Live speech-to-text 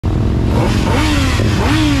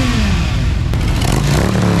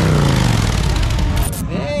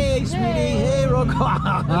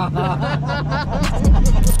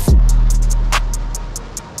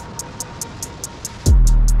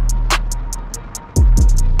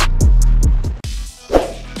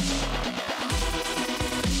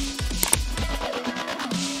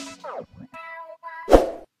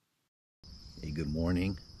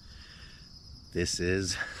This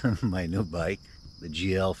is my new bike, the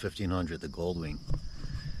GL 1500, the Goldwing.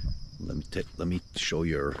 Let me show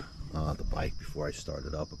you the bike before I start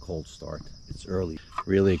it up. A cold start. It's early.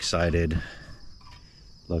 Really excited.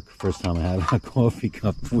 Look, first time I have a coffee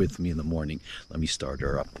cup with me in the morning. Let me start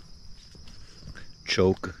her up.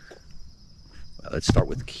 Choke. Well, let's start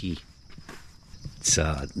with the key. It's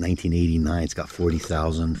 1989. It's got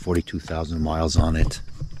 42,000 miles on it.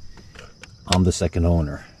 I'm the second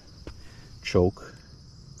owner. Choke.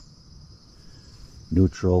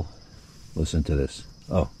 Neutral. Listen to this.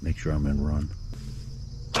 Oh, make sure I'm in run.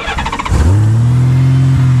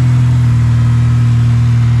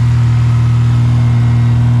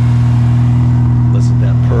 Listen to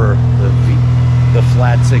that purr, the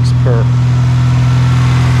flat 6 purr.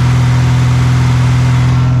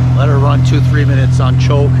 Let her run 2-3 minutes on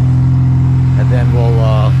choke, and then we'll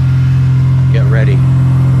get ready.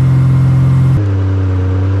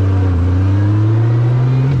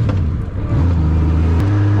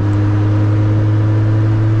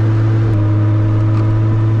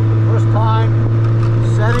 First time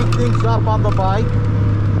setting things up on the bike.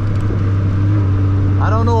 I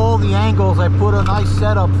don't know all the angles. I put a nice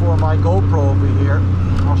setup for my GoPro over here.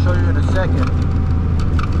 I'll show you in a second.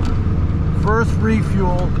 First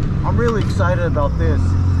refuel. I'm really excited about this.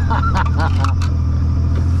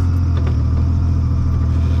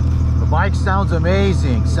 The bike sounds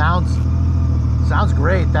amazing. Sounds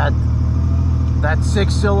great. That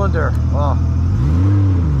 6-cylinder. Oh.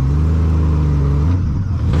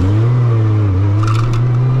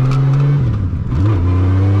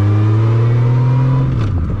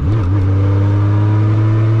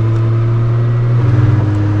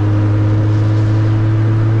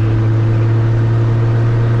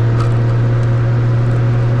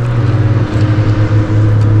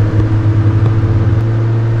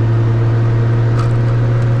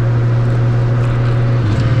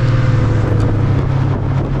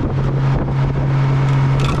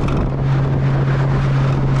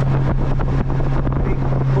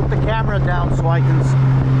 Down so I can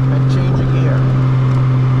change a gear.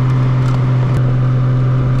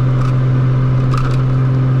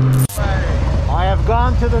 I have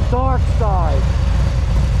gone to the dark side.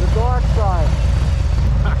 The dark side.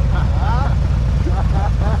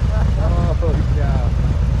 Oh yeah.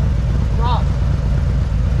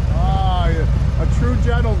 A true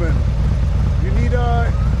gentleman. You need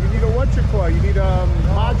a what you call? You need a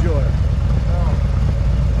modular.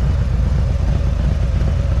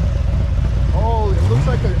 Oh, it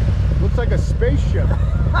looks like a spaceship.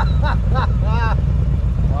 Wow.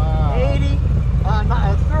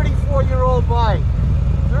 34-year-old bike.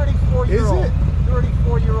 34-year-old. Is it?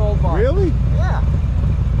 34-year-old bike. Really? Yeah.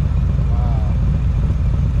 Wow.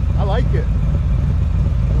 I like it.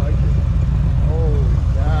 Holy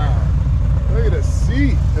cow. Look at the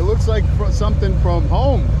seat. It looks like something from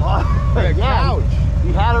home. Like a couch.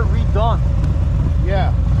 He had it redone.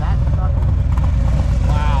 Yeah.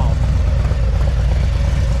 Wow.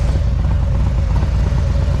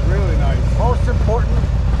 Really nice. Most important,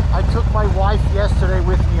 I took my wife yesterday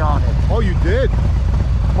with me on it. Oh, you did?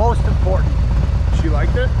 Most important. She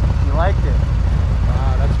liked it? She liked it.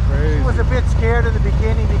 Wow, that's crazy. She was a bit scared in the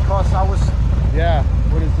beginning because I was... Yeah.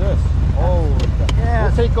 What is this? Oh, yeah.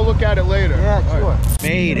 We'll take a look at it later. Yeah, sure. Right.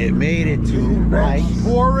 Made it to my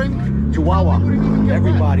boring Chihuahua.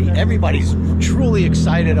 Everybody's truly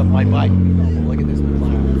excited of my bike. Look at this.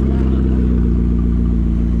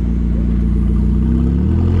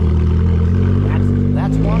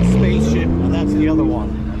 That's one spaceship, and that's the other one.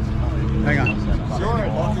 Hang on.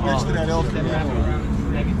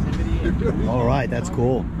 All right, that's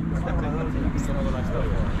cool.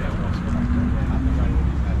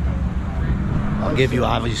 I'll give you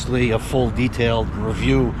obviously a full detailed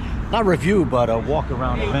review. Not review, but a walk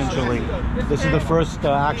around eventually. This is the first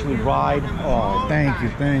actually ride. Oh, thank you.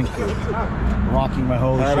 Rocking my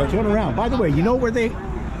HOLYSHIFT. Turn around. By the way, you know where they...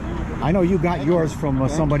 I know you got yours from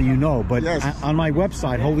somebody you know, but yes. On my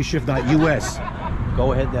website, holyshift.us.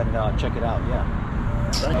 Go ahead and check it out, yeah.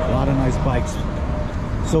 A lot of nice bikes.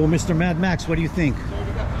 So, Mr. Mad Max, what do you think?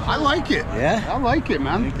 I like it. Yeah? I like it,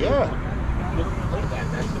 man. Yeah.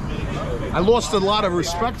 I lost a lot of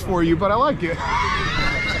respect for you, but I like it.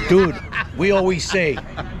 Dude, we always say,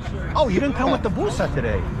 oh, you didn't come with the Busa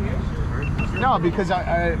today. No, because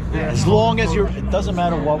as long as you're, it doesn't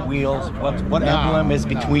matter what wheels, what emblem is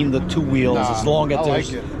between the two wheels, as long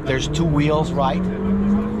as there's two wheels, right?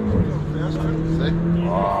 See?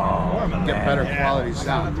 Oh, get better quality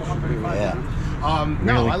sound. Yeah.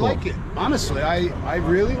 No, really I like it. Honestly, I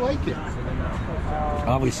really like it.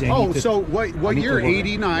 Obviously, I Oh, need to, so what I need year? to look at-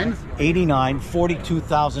 89? 89,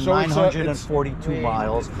 42,942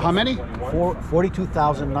 miles. How many?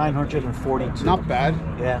 42,942. Not bad.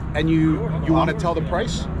 Yeah. And you want to tell the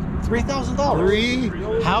price? $3,000.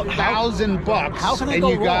 $3,000. How can I and go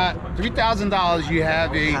you wrong? got $3,000. You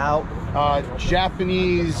have a How?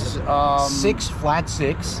 Japanese flat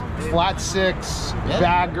six. flat six Yeah.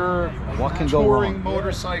 bagger. What can go touring wrong?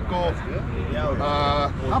 motorcycle.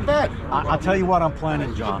 Not bad. I'll tell you what I'm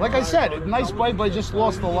planning, John. Like I said, nice bike, but I just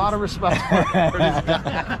lost a lot of respect for this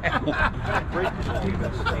guy.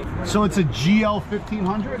 So it's a GL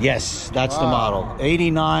 1500? Yes, that's the model.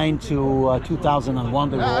 89 to 2001.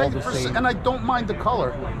 They were all the same. And I don't mind the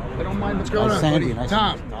color. I don't mind the color. Nice Sandy, nice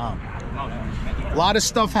Tom. Tom. A lot of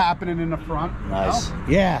stuff happening in the front. Nice. You know?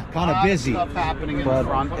 Yeah, kind of busy. Stuff happening in But the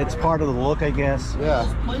front. it's part of the look, I guess. Yeah.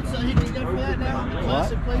 Plates that he can get for that now?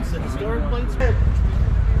 Classic plates, the historic plates? I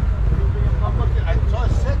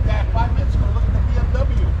said that 5 minutes ago. Look at the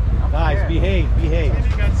BMW. Guys, behave. He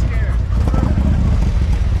got scared.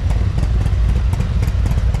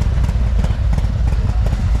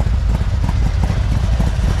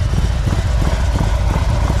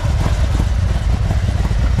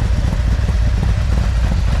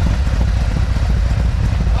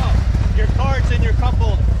 Your cards and your cup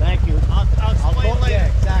holder. Thank you. I'll explain later. Yeah,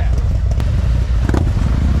 exactly.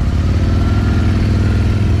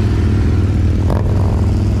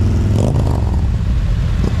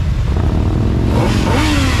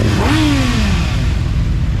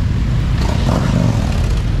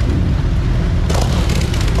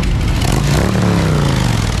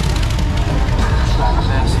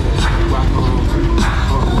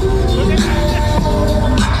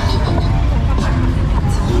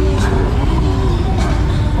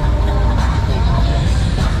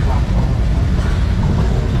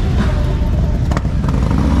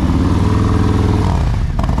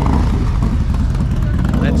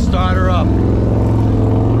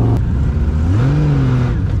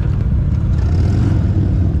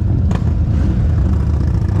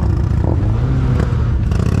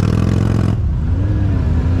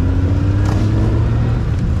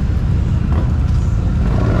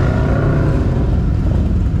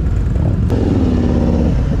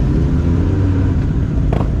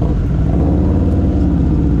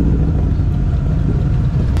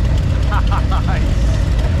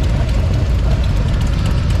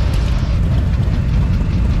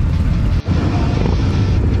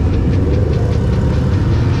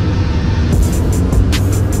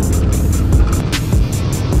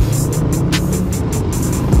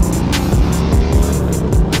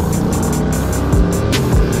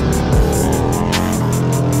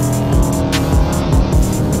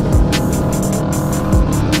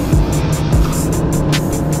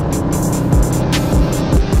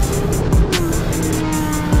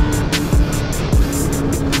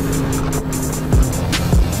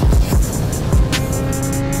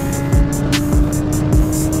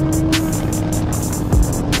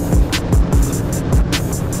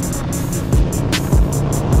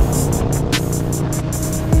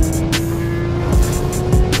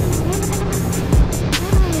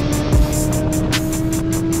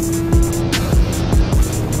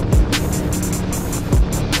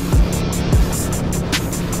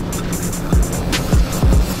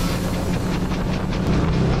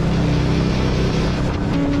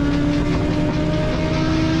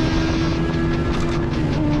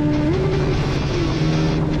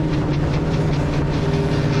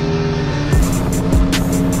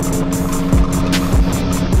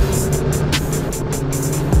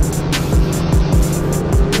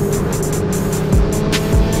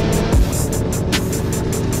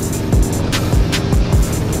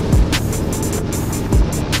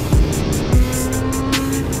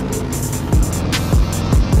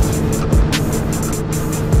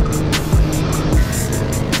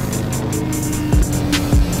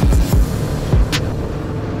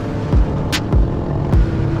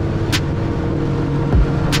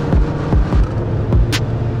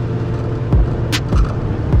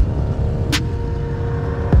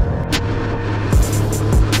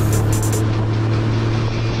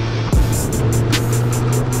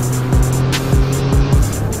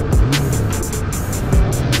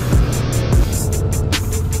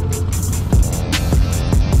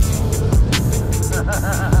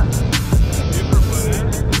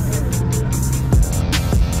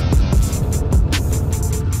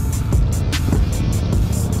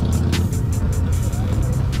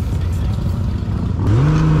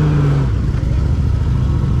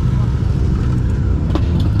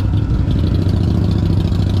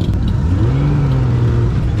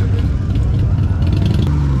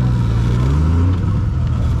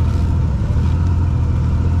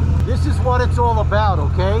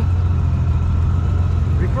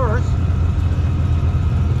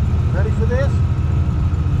 for this?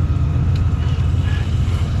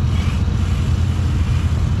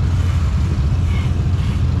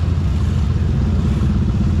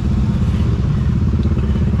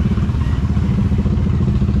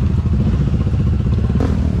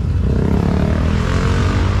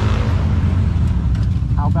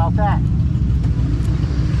 How about that?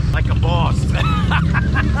 Like a boss.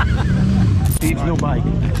 Steve's new bike.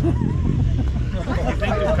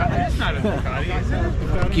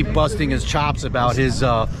 Keep busting his chops about his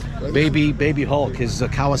baby Hulk, his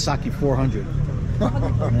Kawasaki 400.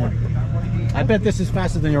 I bet this is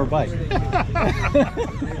faster than your bike. You've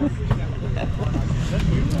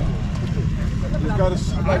got to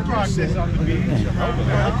like this on the beach.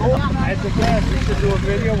 At the gas, we should do a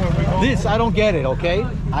video when we go. This, I don't get it, okay?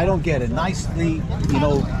 I don't get it. Nicely, you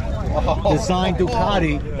know, designed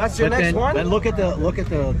Ducati. That's your next one? Then look at the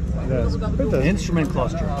instrument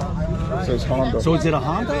cluster. It says Honda. So is it a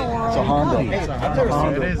Honda or It's a Honda. Ducati? It's a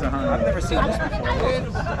Honda. It is a Honda. I've never seen this before.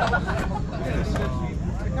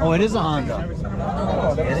 Oh, it is a Honda.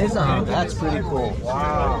 It is a Honda. That's pretty cool.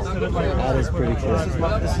 Wow. That is pretty cool.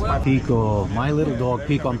 This is my Pico, my little dog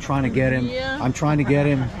Pico. I'm trying to get him. Yeah. I'm trying to get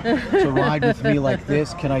him to ride with me like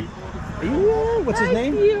this. Can I? Yeah, what's his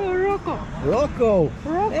name? Rocco. Rocco.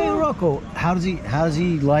 Rocco. Hey, Rocco. How does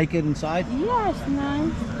he like it inside? Yes,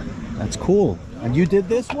 nice. That's cool. And you did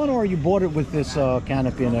this one, or you bought it with this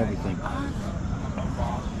canopy and everything?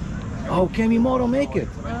 Oh, Kamimoto make it.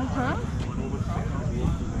 Uh-huh.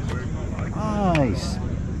 Nice.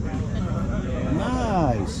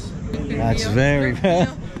 Nice. That's very bad.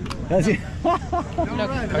 That's it. Rocco.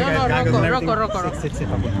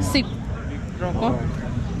 Sip. Rocco.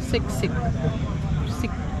 Sip.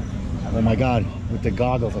 Oh my God, with the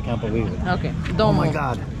goggles, I can't believe it. Okay. Oh my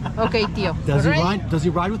God. Okay, tío. Does he Ready? ride? Does he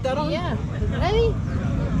ride with that on? Yeah. Ready?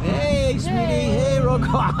 Hey, sweetie. Hey,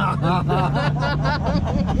 Rocco.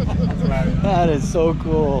 That is so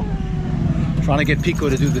cool. Trying to get Pico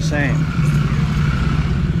to do the same.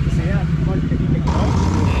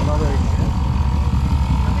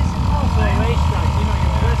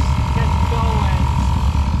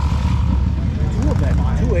 Two of them,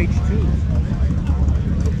 two H2s.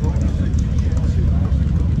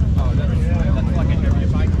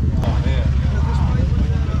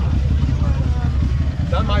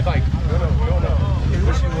 Not my bike. No.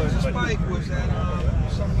 This bike was at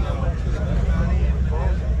something I went to the Ducati,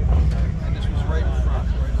 and this was right in front.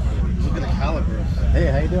 Look at the calibers. Hey,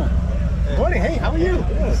 how you doing? Hey. Morning. Hey, how are you?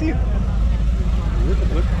 Good to see you.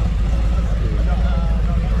 Look.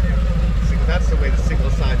 That's the way the single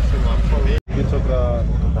side swing on for me. You took up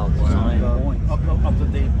to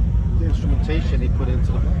date instrumentation he put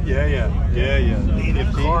into the bike.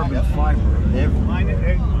 Yeah. Carbon fiber.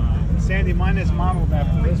 Sandy, mine is modeled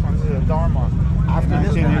after this one. This is a Dharma. After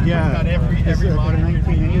this one? Yeah. Got every modern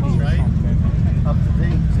 1980s, right? Up to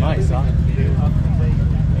date. Nice, huh? Up to date.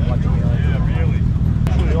 Yeah, really.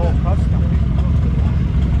 Actually, all custom.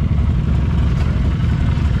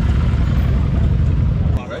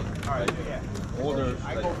 Older.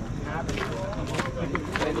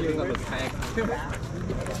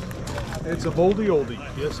 It's a oldie.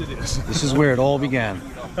 Yes, it is. This is where it all began.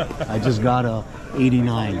 I just got a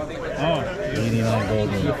 89. Oh, 89 Gold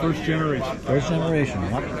the Wing. first generation. First generation,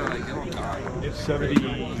 yep. It's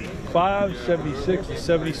 75, 76, and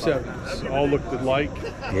 77. All looked alike.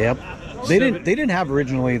 Yep. They didn't have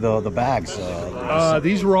originally the bags.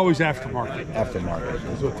 These were always aftermarket. Aftermarket.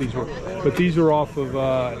 Is what these were. But these are off of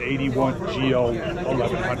an 81 GL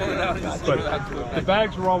 1100. But the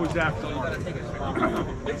bags were always aftermarket.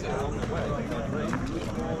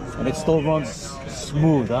 And it still runs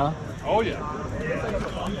smooth, huh? Oh yeah.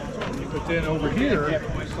 But then over here,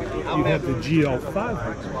 you have the GL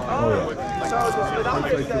 500. Oh yeah.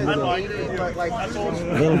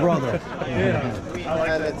 Little brother. Yeah.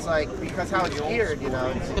 And it's like, because how it's geared, you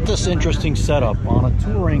know. Look at this interesting setup on a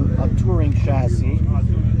touring chassis.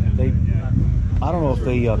 I don't know if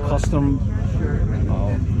they custom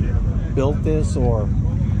built this or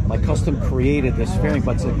like custom created this fairing,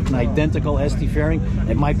 but it's an identical ST fairing.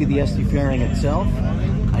 It might be the ST fairing itself,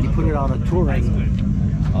 and you put it on a touring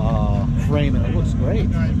frame, and it looks great.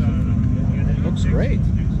 It looks great.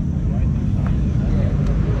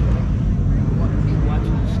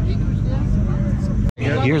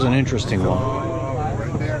 Here's an interesting one.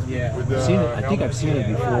 I think I've seen it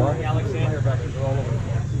before.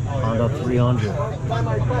 Honda 300.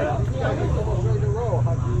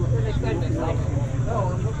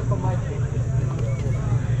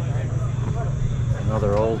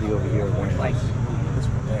 Another oldie over here. Very nice.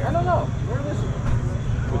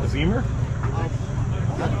 With the Beamer?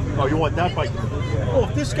 Oh, you want that bike? Oh,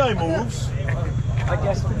 if this guy moves. I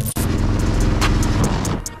guess.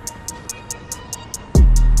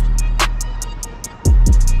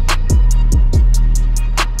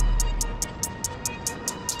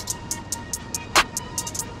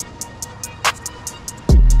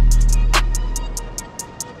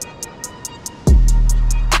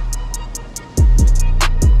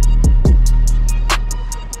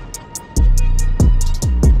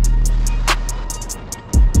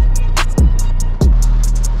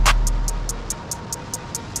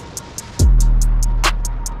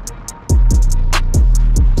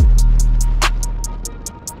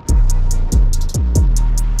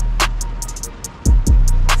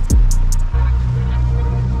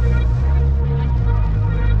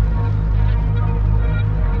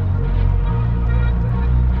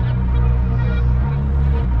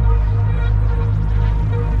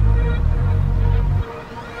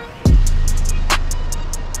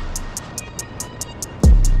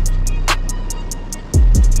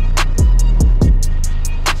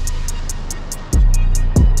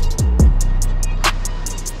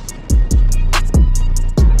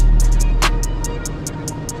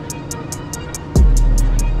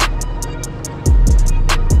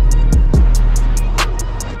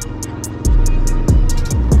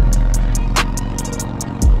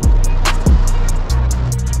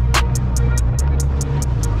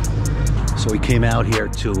 So we came out here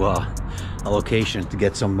to a location to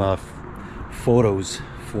get some photos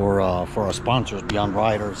for our sponsors, Beyond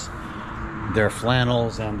Riders, their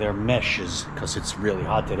flannels and their meshes, because it's really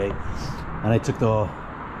hot today. And I took the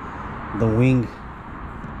wing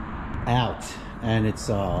out, and it's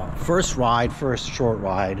first short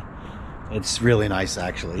ride. It's really nice,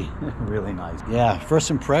 actually. Really nice. Yeah, first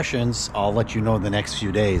impressions, I'll let you know the next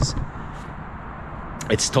few days.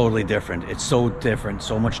 It's totally different. It's so different,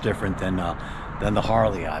 so much different than the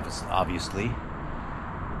Harley, obviously.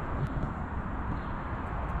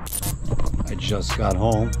 I just got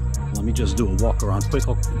home. Let me just do a walk around, quick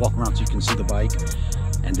walk around so you can see the bike,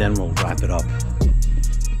 and then we'll wrap it up.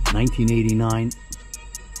 1989,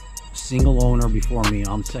 single owner before me.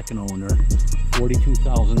 I'm second owner.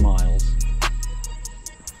 42,000 miles.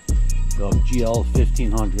 The GL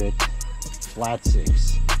 1500, flat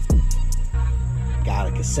 6. Got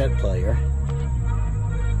a cassette player.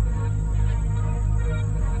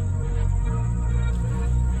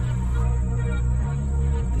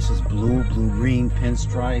 This is blue-green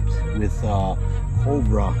pinstripes with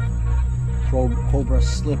Cobra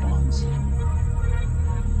slip-ons.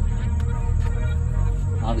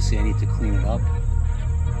 Obviously, I need to clean it up.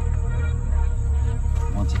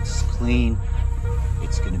 Once it's clean,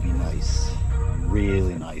 it's gonna be nice,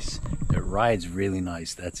 really nice. It rides really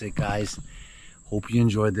nice. That's it, guys. Hope you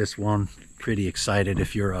enjoyed this one. Pretty excited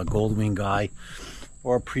if you're a Goldwing guy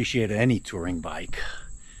or appreciate any touring bike.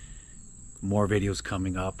 More videos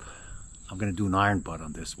coming up. I'm gonna do an iron butt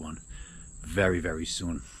on this one very, very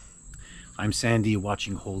soon. I'm Sandy,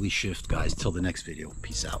 watching HOLYSHIFT, guys. Till the next video.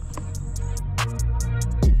 Peace out.